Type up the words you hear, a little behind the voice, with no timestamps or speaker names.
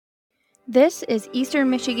This is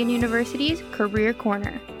Eastern Michigan University's Career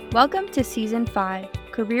Corner. Welcome to Season 5,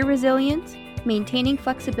 Career Resilience, Maintaining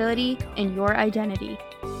Flexibility in Your Identity.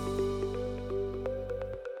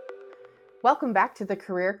 Welcome back to the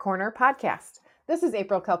Career Corner podcast. This is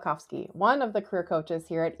April Kalkowski, one of the career coaches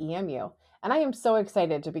here at EMU, and I am so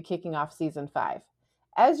excited to be kicking off Season 5.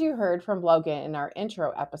 As you heard from Logan in our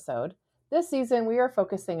intro episode, this season we are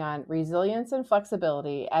focusing on resilience and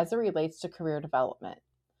flexibility as it relates to career development.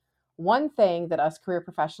 One thing that us career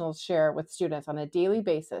professionals share with students on a daily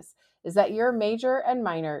basis is that your major and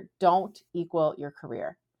minor don't equal your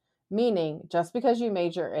career. Meaning, just because you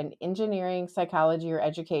major in engineering, psychology, or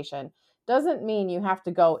education doesn't mean you have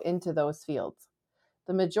to go into those fields.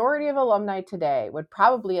 The majority of alumni today would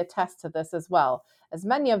probably attest to this as well, as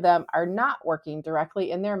many of them are not working directly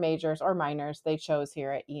in their majors or minors they chose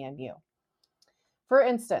here at EMU. For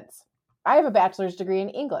instance, I have a bachelor's degree in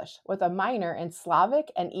English with a minor in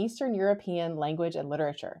Slavic and Eastern European language and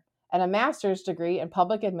literature, and a master's degree in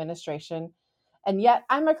public administration, and yet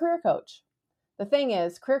I'm a career coach. The thing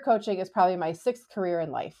is, career coaching is probably my sixth career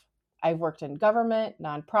in life. I've worked in government,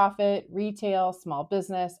 nonprofit, retail, small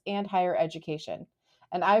business, and higher education,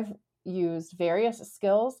 and I've used various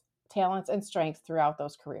skills, talents, and strengths throughout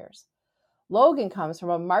those careers. Logan comes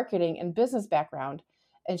from a marketing and business background,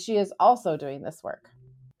 and she is also doing this work.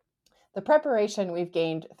 The preparation we've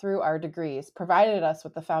gained through our degrees provided us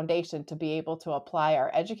with the foundation to be able to apply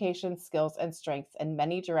our education, skills, and strengths in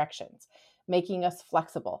many directions, making us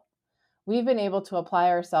flexible. We've been able to apply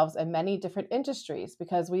ourselves in many different industries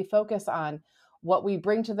because we focus on what we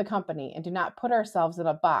bring to the company and do not put ourselves in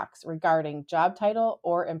a box regarding job title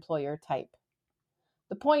or employer type.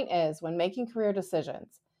 The point is, when making career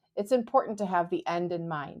decisions, it's important to have the end in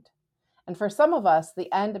mind. And for some of us,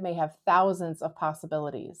 the end may have thousands of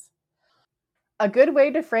possibilities. A good way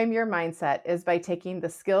to frame your mindset is by taking the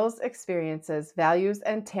skills, experiences, values,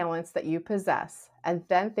 and talents that you possess, and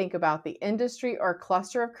then think about the industry or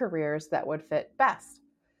cluster of careers that would fit best.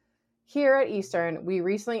 Here at Eastern, we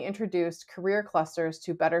recently introduced career clusters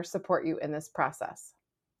to better support you in this process.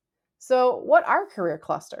 So, what are career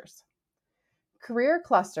clusters? Career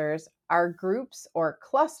clusters are groups or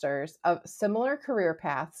clusters of similar career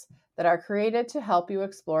paths that are created to help you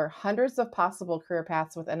explore hundreds of possible career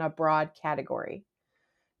paths within a broad category.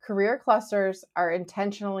 Career clusters are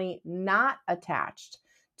intentionally not attached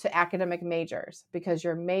to academic majors because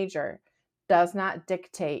your major does not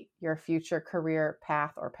dictate your future career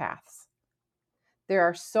path or paths. There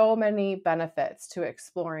are so many benefits to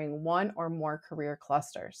exploring one or more career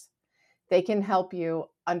clusters. They can help you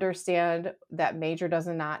understand that major does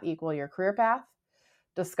not equal your career path,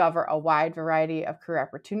 discover a wide variety of career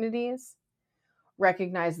opportunities,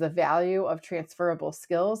 recognize the value of transferable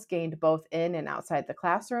skills gained both in and outside the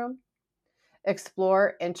classroom,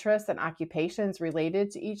 explore interests and occupations related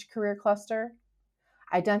to each career cluster,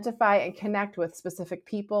 identify and connect with specific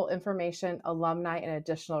people, information, alumni, and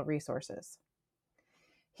additional resources.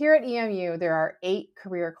 Here at EMU, there are 8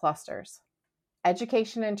 career clusters.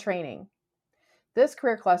 Education and training. This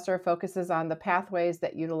career cluster focuses on the pathways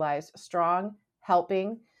that utilize strong,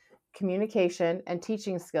 helping, communication, and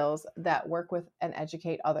teaching skills that work with and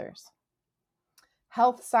educate others.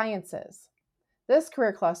 Health sciences. This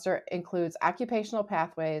career cluster includes occupational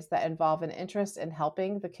pathways that involve an interest in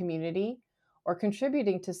helping the community or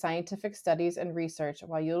contributing to scientific studies and research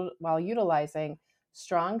while utilizing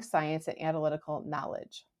strong science and analytical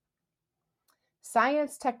knowledge.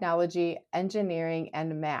 Science, technology, engineering,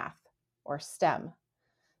 and math, or STEM.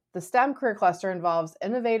 The STEM career cluster involves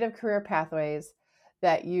innovative career pathways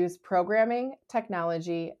that use programming,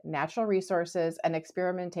 technology, natural resources, and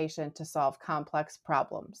experimentation to solve complex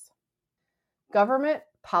problems. Government,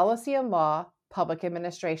 policy and law, public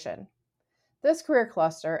administration. This career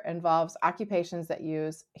cluster involves occupations that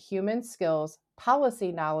use human skills,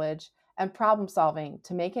 policy knowledge, and problem solving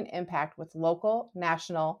to make an impact with local,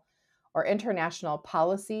 national, or international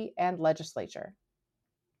policy and legislature.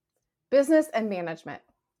 Business and management.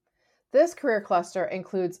 This career cluster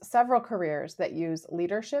includes several careers that use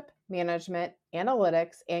leadership, management,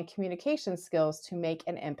 analytics, and communication skills to make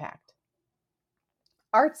an impact.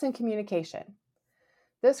 Arts and communication.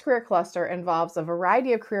 This career cluster involves a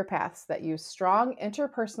variety of career paths that use strong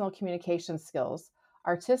interpersonal communication skills,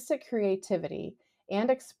 artistic creativity,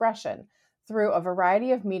 and expression through a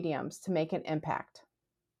variety of mediums to make an impact.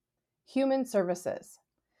 Human services.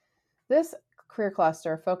 This career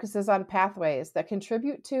cluster focuses on pathways that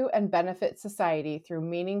contribute to and benefit society through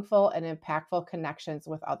meaningful and impactful connections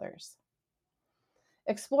with others.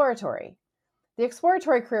 Exploratory. The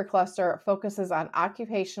exploratory career cluster focuses on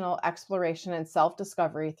occupational exploration and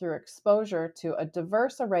self-discovery through exposure to a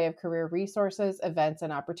diverse array of career resources, events,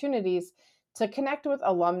 and opportunities to connect with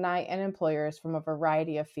alumni and employers from a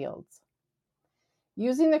variety of fields.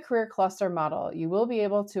 Using the career cluster model, you will be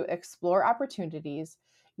able to explore opportunities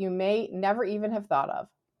you may never even have thought of.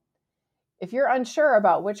 If you're unsure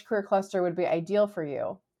about which career cluster would be ideal for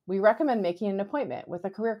you, we recommend making an appointment with a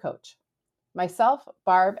career coach. Myself,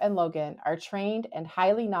 Barb, and Logan are trained and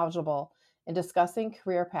highly knowledgeable in discussing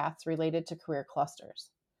career paths related to career clusters.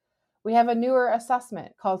 We have a newer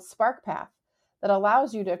assessment called Spark Path that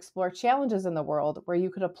allows you to explore challenges in the world where you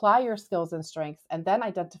could apply your skills and strengths and then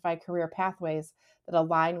identify career pathways that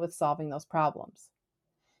align with solving those problems.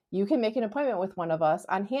 You can make an appointment with one of us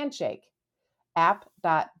on Handshake,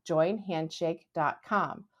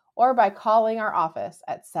 app.joinhandshake.com, or by calling our office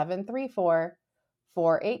at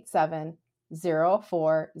 734-487-0400.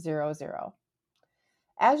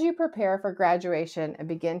 As you prepare for graduation and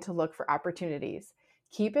begin to look for opportunities,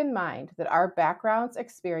 keep in mind that our backgrounds,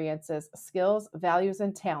 experiences, skills, values,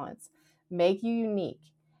 and talents make you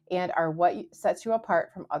unique and are what sets you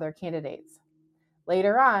apart from other candidates.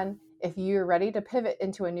 Later on, if you're ready to pivot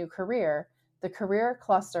into a new career, the career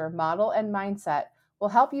cluster model and mindset will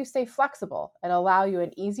help you stay flexible and allow you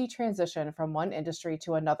an easy transition from one industry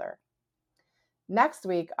to another. Next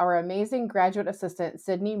week, our amazing graduate assistant,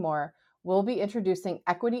 Sydney Moore, will be introducing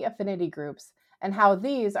equity affinity groups and how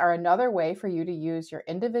these are another way for you to use your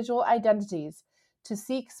individual identities to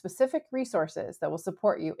seek specific resources that will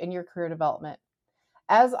support you in your career development.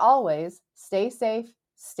 As always, stay safe,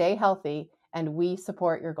 stay healthy, and we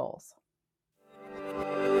support your goals.